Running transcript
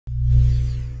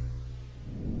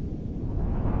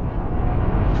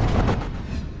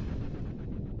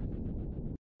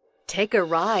Take a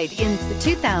ride in the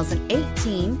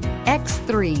 2018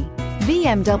 X3.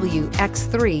 BMW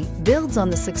X3 builds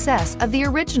on the success of the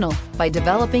original by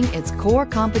developing its core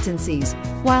competencies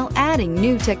while adding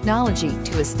new technology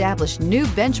to establish new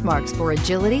benchmarks for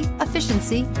agility,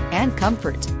 efficiency, and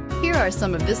comfort. Here are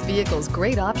some of this vehicle's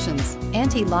great options: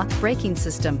 anti-lock braking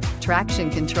system, traction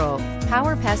control,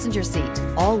 power passenger seat,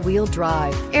 all-wheel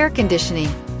drive, air conditioning,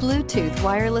 Bluetooth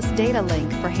wireless data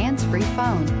link for hands-free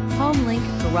phone, home link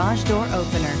garage door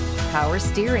opener, power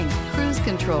steering, cruise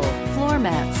control, floor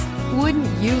mats. Wouldn't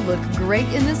you look great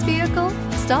in this vehicle?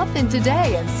 Stop in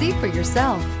today and see for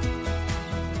yourself.